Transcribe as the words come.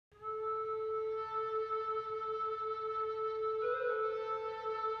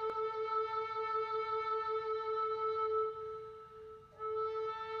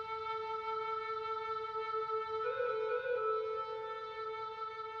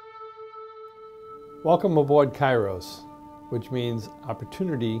Welcome aboard Kairos, which means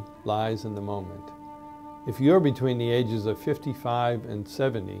opportunity lies in the moment. If you're between the ages of 55 and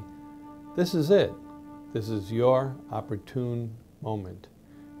 70, this is it. This is your opportune moment.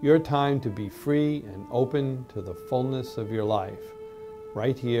 Your time to be free and open to the fullness of your life,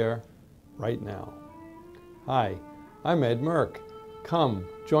 right here, right now. Hi, I'm Ed Merck. Come,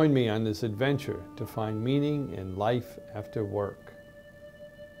 join me on this adventure to find meaning in life after work.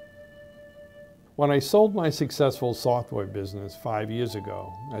 When I sold my successful software business 5 years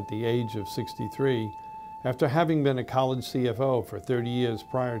ago, at the age of 63, after having been a college CFO for 30 years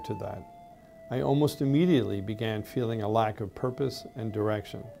prior to that, I almost immediately began feeling a lack of purpose and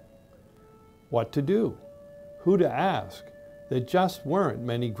direction. What to do? Who to ask? There just weren't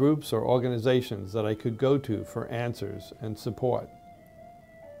many groups or organizations that I could go to for answers and support.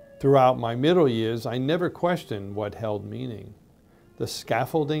 Throughout my middle years, I never questioned what held meaning. The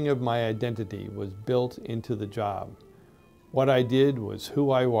scaffolding of my identity was built into the job. What I did was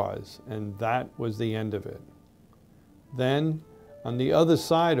who I was, and that was the end of it. Then, on the other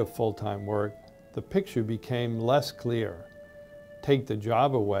side of full-time work, the picture became less clear. Take the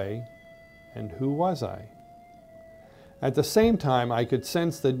job away, and who was I? At the same time, I could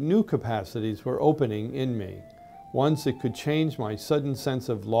sense that new capacities were opening in me, ones that could change my sudden sense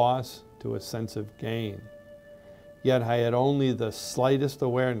of loss to a sense of gain. Yet I had only the slightest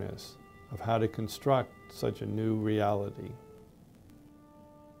awareness of how to construct such a new reality.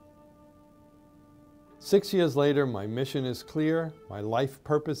 6 years later, my mission is clear, my life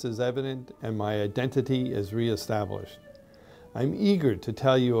purpose is evident, and my identity is reestablished. I'm eager to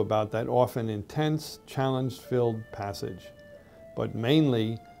tell you about that often intense, challenge-filled passage, but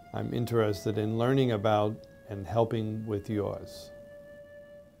mainly I'm interested in learning about and helping with yours.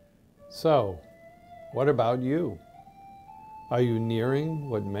 So, what about you? Are you nearing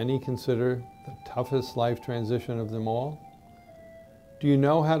what many consider the toughest life transition of them all? Do you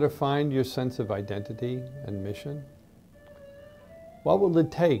know how to find your sense of identity and mission? What will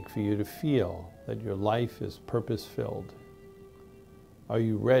it take for you to feel that your life is purpose-filled? Are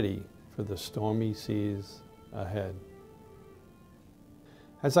you ready for the stormy seas ahead?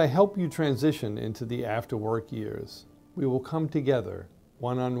 As I help you transition into the after-work years, we will come together,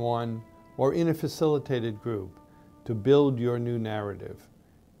 one-on-one or in a facilitated group, to build your new narrative,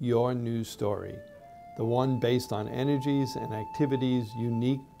 your new story, the one based on energies and activities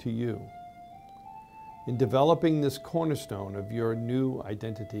unique to you. In developing this cornerstone of your new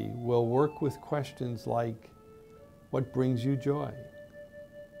identity, we'll work with questions like, what brings you joy?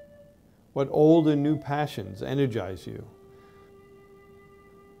 What old and new passions energize you?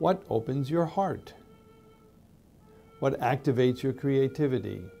 What opens your heart? What activates your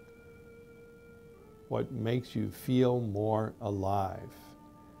creativity? What makes you feel more alive?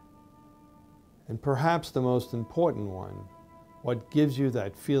 And perhaps the most important one, what gives you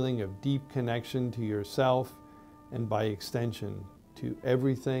that feeling of deep connection to yourself and by extension to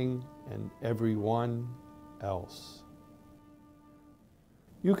everything and everyone else.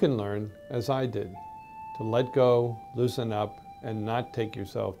 You can learn, as I did, to let go, loosen up, and not take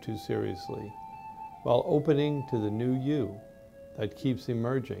yourself too seriously, while opening to the new you that keeps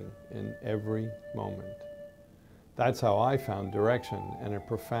emerging in every moment. That's how I found direction and a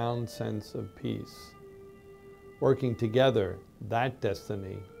profound sense of peace. Working together, that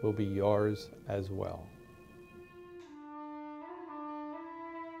destiny will be yours as well.